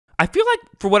I feel like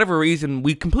for whatever reason,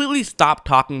 we completely stopped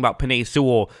talking about Penei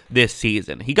Sewell this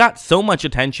season. He got so much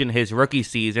attention his rookie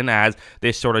season as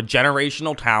this sort of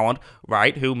generational talent,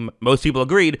 right, who most people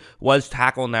agreed was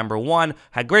tackle number one,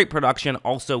 had great production,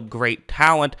 also great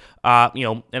talent,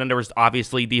 and then there was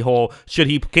obviously the whole,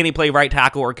 can he play right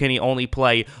tackle or can he only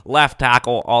play left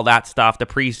tackle, all that stuff, the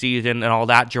preseason and all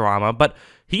that drama, but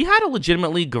he had a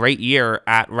legitimately great year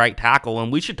at right tackle,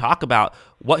 and we should talk about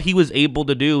what he was able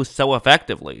to do so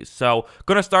effectively. So,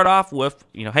 going to start off with,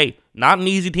 hey, not an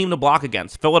easy team to block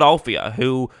against. Philadelphia,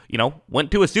 who,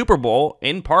 went to a Super Bowl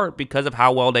in part because of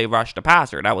how well they rushed the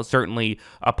passer. That was certainly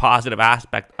a positive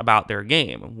aspect about their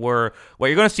game. What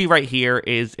you're going to see right here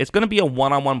is it's going to be a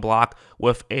one-on-one block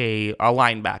with a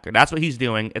linebacker. That's what he's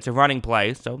doing. It's a running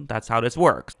play, so that's how this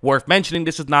works. Worth mentioning,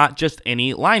 this is not just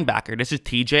any linebacker. This is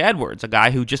TJ Edwards, a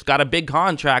guy who just got a big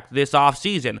contract this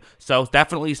offseason. So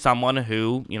definitely someone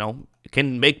who,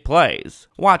 can make plays.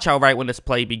 Watch how right when this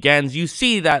play begins, you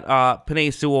see that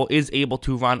Penei Sewell is able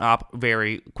to run up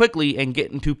very quickly and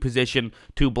get into position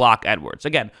to block Edwards.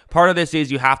 Again, part of this is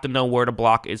you have to know where the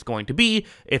block is going to be.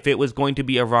 If it was going to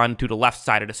be a run to the left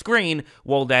side of the screen,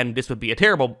 well then this would be a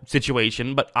terrible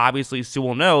situation, but obviously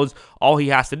Sewell knows all he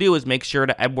has to do is make sure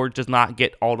that Edwards does not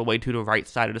get all the way to the right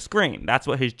side of the screen. That's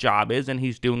what his job is, and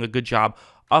he's doing a good job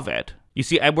of it. You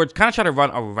see Edwards kind of try to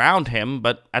run around him,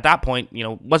 but at that point,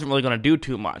 wasn't really going to do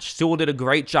too much. Sewell did a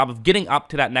great job of getting up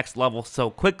to that next level so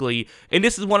quickly, and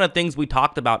this is one of the things we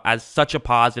talked about as such a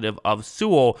positive of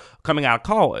Sewell coming out of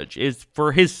college, is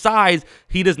for his size,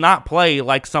 he does not play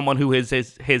like someone who is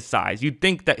his size. You'd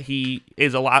think that he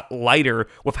is a lot lighter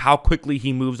with how quickly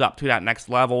he moves up to that next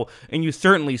level, and you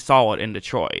certainly saw it in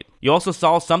Detroit. You also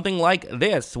saw something like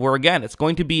this, where again, it's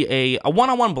going to be a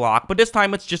one-on-one block, but this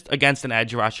time it's just against an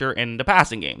edge rusher in the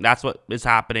passing game. That's what is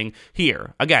happening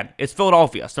here. Again, it's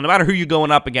Philadelphia, so no matter who you're going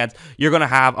up against, you're going to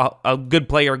have a good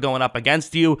player going up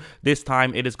against you. This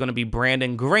time it is going to be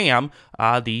Brandon Graham,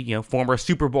 the former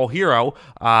Super Bowl hero,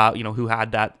 who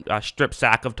had that strip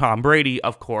sack of Tom Brady,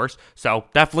 of course. So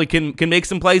definitely can make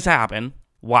some plays happen.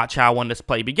 Watch how when this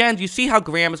play begins, you see how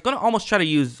Graham is going to almost try to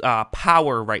use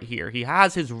power right here. He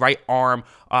has his right arm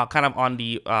kind of on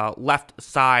the left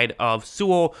side of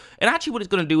Sewell. And actually what he's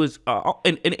going to do is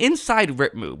an inside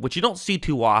rip move, which you don't see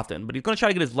too often. But he's going to try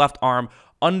to get his left arm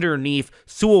underneath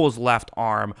Sewell's left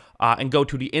arm and go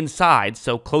to the inside,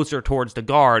 so closer towards the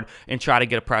guard, and try to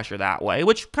get a pressure that way,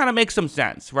 which kind of makes some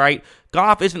sense, right?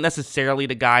 Goff isn't necessarily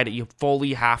the guy that you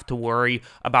fully have to worry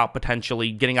about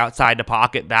potentially getting outside the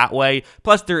pocket that way.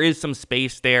 Plus, there is some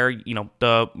space there.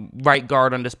 The right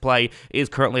guard on this play is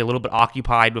currently a little bit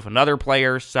occupied with another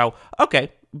player, so,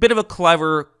 okay. Bit of a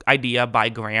clever idea by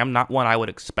Graham, not one I would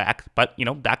expect, but,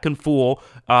 that can fool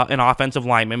an offensive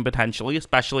lineman potentially,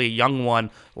 especially a young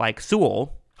one like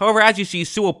Sewell. However, as you see,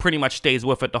 Sewell pretty much stays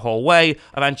with it the whole way.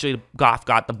 Eventually, Goff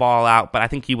got the ball out, but I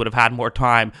think he would have had more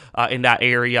time in that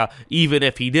area, even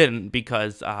if he didn't,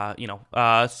 because,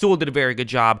 Sewell did a very good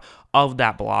job of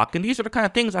that block. And these are the kind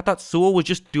of things I thought Sewell was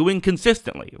just doing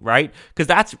consistently, right? Because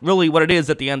that's really what it is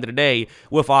at the end of the day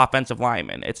with offensive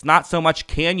linemen. It's not so much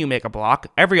can you make a block.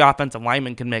 Every offensive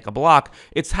lineman can make a block.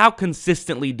 It's how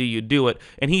consistently do you do it,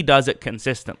 and he does it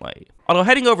consistently. Although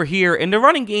heading over here, in the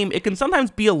running game, it can sometimes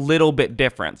be a little bit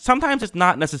different. Sometimes it's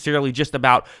not necessarily just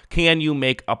about can you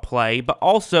make a play, but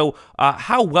also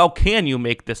how well can you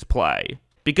make this play.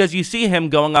 Because you see him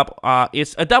going up,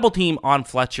 it's a double team on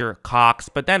Fletcher Cox,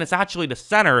 but then it's actually the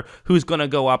center who's going to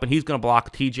go up and he's going to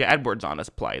block TJ Edwards on this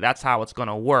play. That's how it's going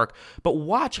to work. But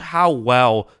watch how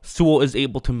well Sewell is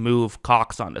able to move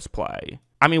Cox on this play.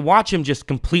 I mean, watch him just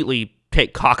completely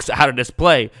take Cox out of this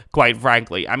play, quite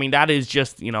frankly. I mean, that is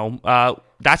just,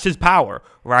 that's his power,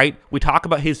 right? We talk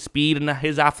about his speed and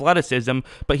his athleticism,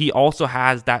 but he also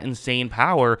has that insane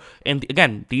power. And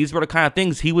again, these were the kind of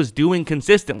things he was doing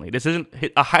consistently. This isn't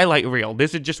a highlight reel.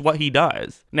 This is just what he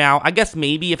does. Now, I guess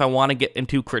maybe if I want to get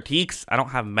into critiques, I don't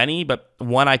have many, but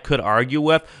one I could argue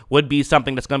with would be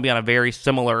something that's going to be on a very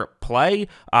similar play.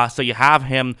 So you have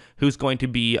him who's going to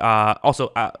be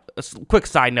also... a quick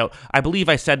side note, I believe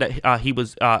I said that he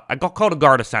was, I got called a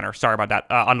guard a center, sorry about that,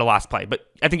 on the last play, but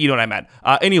I think you know what I meant.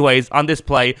 Anyways, on this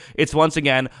play, it's once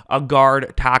again a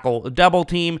guard tackle double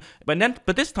team,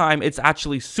 but this time it's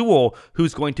actually Sewell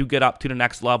who's going to get up to the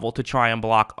next level to try and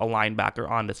block a linebacker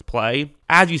on this play.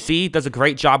 as you see, does a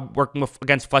great job working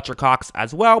against Fletcher Cox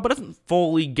as well, but doesn't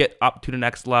fully get up to the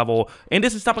next level. And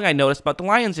this is something I noticed about the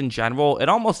Lions in general. It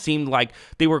almost seemed like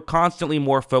they were constantly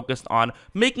more focused on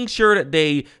making sure that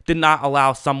they did not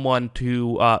allow someone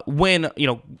to win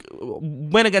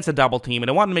against a double team, and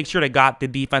they wanted to make sure they got the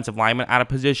defensive lineman out of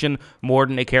position more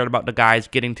than they cared about the guys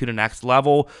getting to the next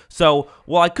level. So,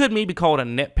 while I could maybe call it a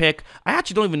nitpick, I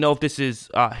actually don't even know if this is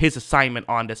his assignment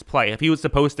on this play, if he was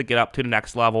supposed to get up to the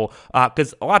next level,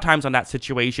 because a lot of times on that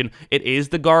situation, it is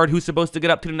the guard who's supposed to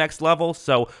get up to the next level.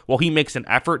 So, while he makes an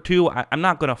effort to, I'm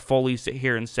not going to fully sit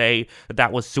here and say that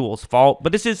that was Sewell's fault,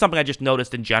 but this is something I just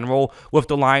noticed in general with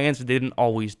the Lions. They didn't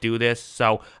always do this.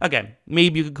 So, again,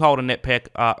 maybe you could call it a nitpick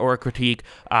or a critique,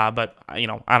 but, I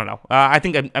don't know. I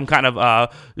think I'm kind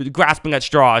of grasping at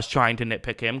straws trying to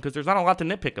nitpick him because there's not a lot to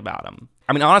nitpick about him.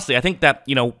 I mean, honestly, I think that,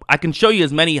 I can show you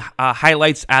as many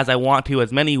highlights as I want to,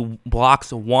 as many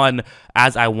blocks won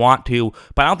as I want to,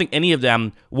 but I don't think any of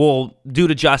them will do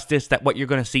the justice that what you're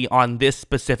going to see on this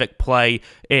specific play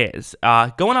is.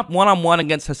 Going up one-on-one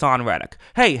against Hassan Reddick.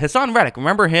 Hey, Hassan Reddick,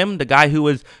 remember him? The guy who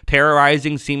was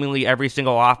terrorizing seemingly every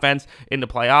single offense in the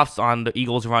playoffs on the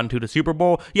Eagles' run to the Super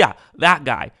Bowl? Yeah, that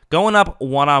guy. Going up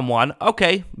one-on-one.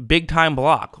 Okay, big-time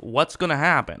block. What's going to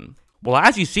happen? Well,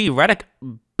 as you see, Reddick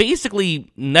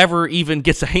basically never even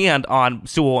gets a hand on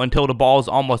Sewell until the ball is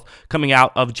almost coming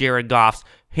out of Jared Goff's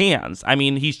hands. I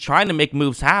mean, he's trying to make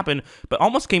moves happen, but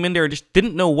almost came in there and just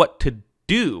didn't know what to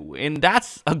do. And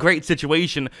that's a great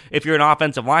situation if you're an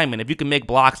offensive lineman, if you can make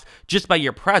blocks just by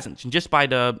your presence and just by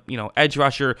the, edge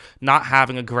rusher not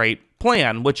having a great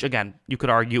plan, which again, you could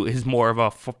argue is more of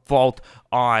a fault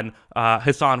on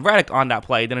Hassan Reddick on that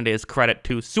play than it is credit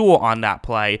to Sewell on that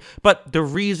play. But the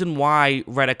reason why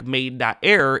Reddick made that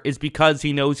error is because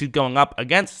he knows he's going up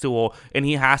against Sewell and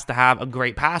he has to have a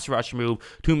great pass rush move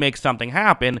to make something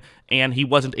happen, and he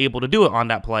wasn't able to do it on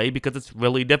that play because it's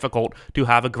really difficult to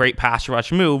have a great pass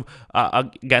rush move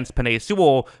against Penei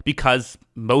Sewell, because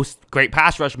most great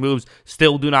pass rush moves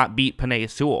still do not beat Penei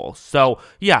Sewell. So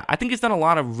yeah, I think he's done a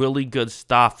lot of really good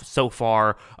stuff so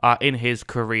far in his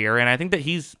career, and I think that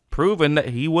he's proven that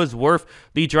he was worth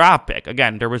the draft pick.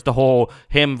 Again, there was the whole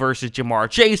him versus Jamar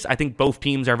Chase. I think both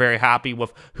teams are very happy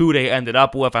with who they ended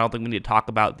up with. I don't think we need to talk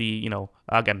about the,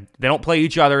 again, they don't play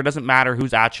each other. It doesn't matter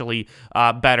who's actually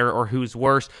better or who's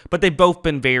worse, but they've both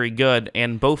been very good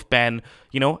and both been,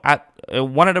 at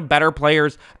one of the better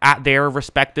players at their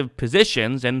respective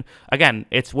positions. And again,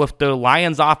 it's with the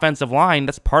Lions offensive line.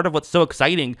 That's part of what's so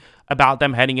exciting about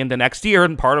them heading into next year,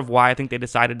 and part of why I think they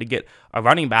decided to get a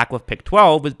running back with pick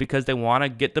 12 is because they want to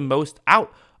get the most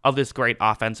out of this great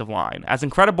offensive line. As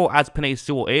incredible as Penei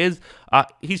Sewell is,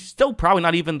 he's still probably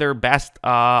not even their best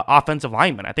offensive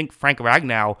lineman. I think Frank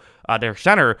Ragnow, their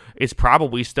center, is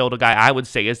probably still the guy I would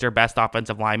say is their best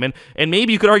offensive lineman. And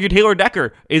maybe you could argue Taylor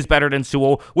Decker is better than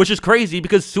Sewell, which is crazy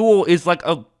because Sewell is like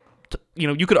a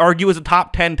you could argue is a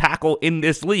top 10 tackle in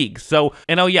this league. So,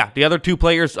 and oh yeah, the other two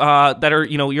players that are,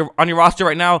 you're on your roster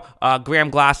right now, Graham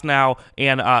Glasnow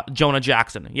and Jonah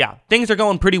Jackson. Yeah, things are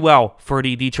going pretty well for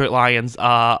the Detroit Lions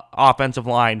offensive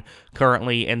line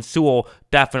currently, and Sewell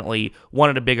definitely one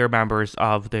of the bigger members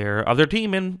of their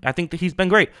team, and I think that he's been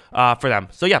great for them.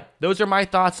 So yeah, those are my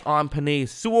thoughts on Penei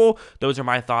Sewell. Those are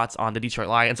my thoughts on the Detroit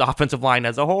Lions offensive line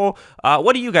as a whole.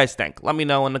 What do you guys think? Let me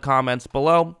know in the comments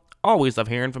below. Always love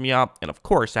hearing from you, and of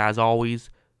course, as always,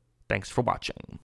 thanks for watching.